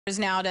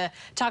Now to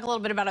talk a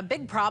little bit about a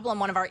big problem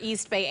one of our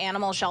East Bay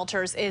animal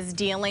shelters is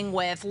dealing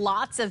with.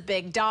 Lots of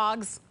big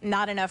dogs,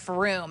 not enough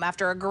room.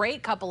 After a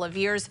great couple of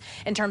years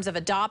in terms of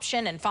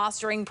adoption and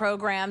fostering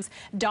programs,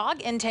 dog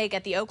intake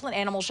at the Oakland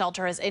Animal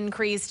Shelter has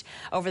increased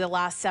over the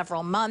last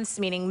several months,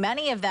 meaning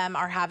many of them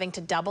are having to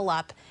double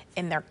up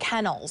in their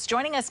kennels.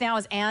 Joining us now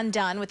is Ann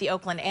Dunn with the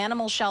Oakland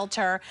Animal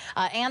Shelter.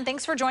 Ann,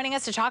 thanks for joining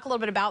us to talk a little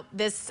bit about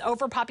this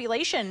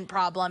overpopulation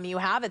problem you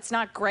have. It's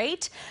not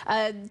great.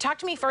 Talk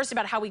to me first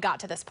about how we got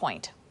to this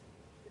point.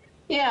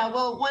 Yeah,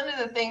 well, one of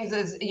the things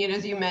is,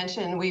 as you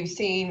mentioned, we've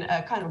seen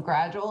a kind of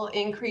gradual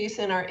increase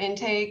in our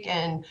intake.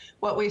 And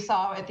what we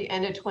saw at the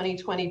end of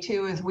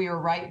 2022 is we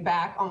were right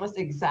back almost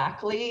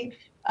exactly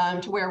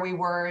to where we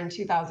were in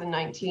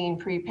 2019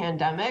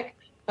 pre-pandemic.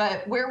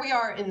 But where we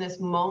are in this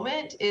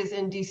moment is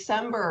in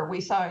December, we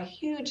saw a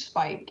huge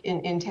spike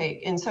in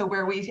intake. And so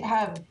where we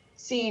have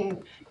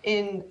seen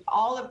in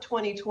all of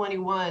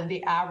 2021,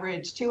 the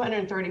average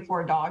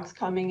 234 dogs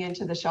coming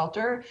into the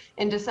shelter.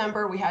 In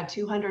December, we had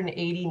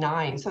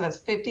 289. So that's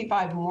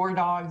 55 more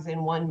dogs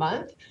in 1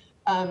 month.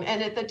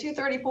 And at the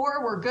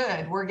 234, we're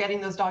good. We're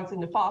getting those dogs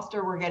into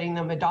foster, we're getting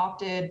them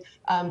adopted.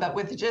 But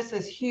with just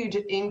this huge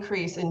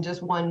increase in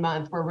just 1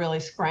 month, we're really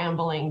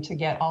scrambling to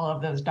get all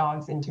of those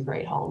dogs into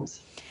great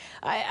homes.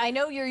 I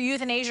know your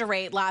euthanasia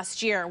rate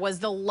last year was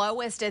the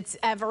lowest it's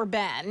ever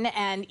been,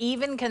 and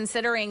even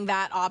considering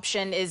that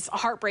option is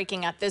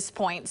heartbreaking at this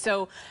point.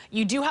 So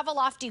you do have a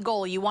lofty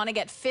goal. You want to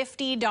get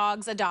 50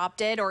 dogs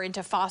adopted or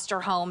into foster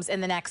homes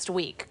in the next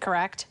week,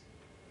 correct?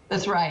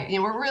 That's right.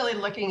 We're really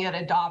looking at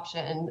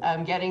adoption,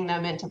 getting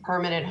them into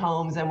permanent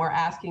homes, and we're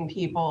asking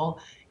people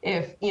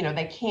if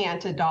they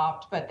can't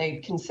adopt, but they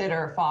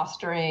consider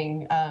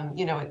fostering,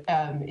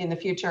 in the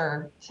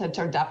future to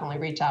definitely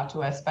reach out to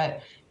us.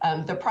 But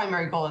the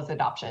primary goal is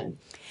adoption.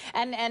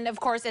 And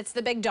of course, it's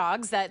the big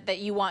dogs that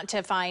you want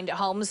to find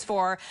homes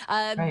for.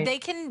 Right. They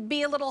can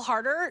be a little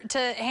harder to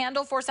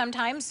handle for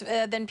sometimes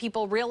than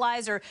people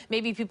realize, or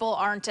maybe people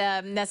aren't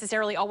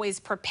necessarily always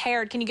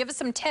prepared. Can you give us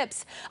some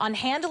tips on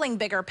handling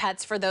bigger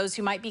pets for those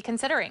who might be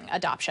considering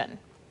adoption?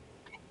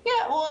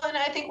 Yeah, well, and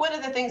I think one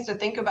of the things to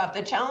think about,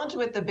 the challenge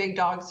with the big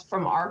dogs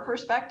from our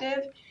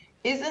perspective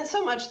isn't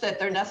so much that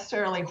they're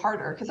necessarily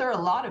harder, because there are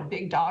a lot of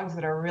big dogs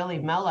that are really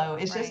mellow.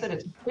 It's just that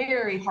it's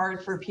very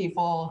hard for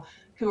people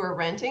who are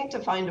renting to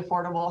find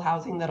affordable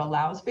housing that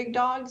allows big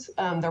dogs.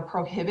 They're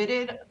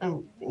prohibited,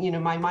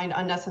 in my mind,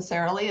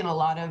 unnecessarily in a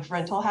lot of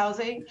rental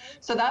housing.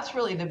 So that's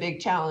really the big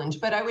challenge.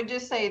 But I would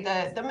just say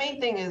that the main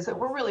thing is that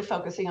we're really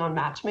focusing on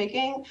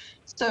matchmaking.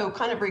 So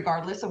kind of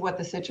regardless of what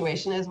the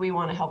situation is, we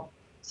want to help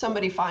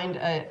somebody find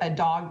a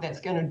dog that's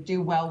going to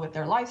do well with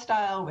their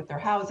lifestyle, with their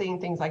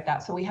housing, things like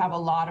that. So we have a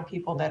lot of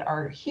people that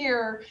are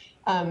here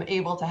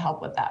able to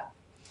help with that.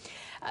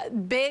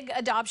 Big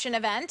adoption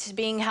event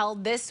being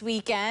held this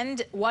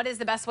weekend. What is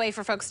the best way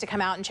for folks to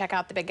come out and check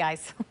out the big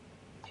guys?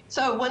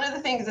 So one of the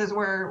things is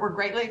we're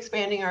greatly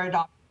expanding our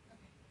adoption.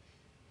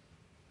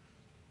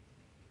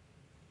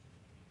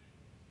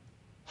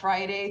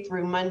 Friday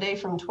through Monday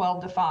from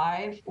 12 to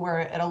 5. We're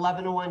at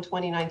 1101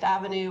 29th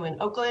Avenue in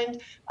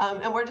Oakland.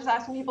 And we're just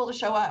asking people to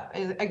show up.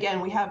 Again,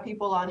 we have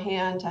people on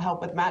hand to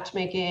help with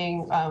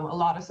matchmaking, a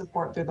lot of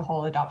support through the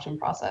whole adoption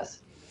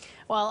process.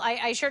 Well,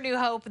 I sure do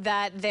hope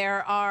that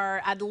there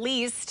are at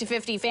least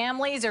 50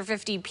 families or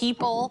 50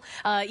 people,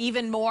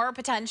 even more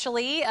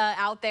potentially,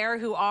 out there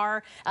who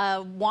are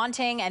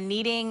wanting and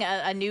needing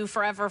a new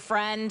forever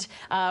friend,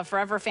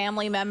 forever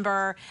family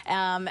member,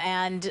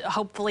 and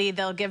hopefully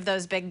they'll give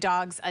those big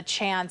dogs a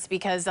chance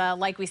because,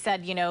 like we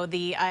said,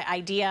 the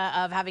idea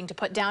of having to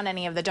put down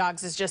any of the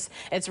dogs is just,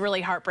 it's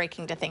really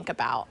heartbreaking to think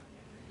about.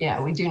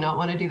 Yeah, we do not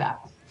want to do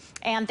that.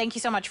 Ann, thank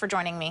you so much for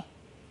joining me.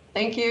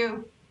 Thank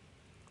you.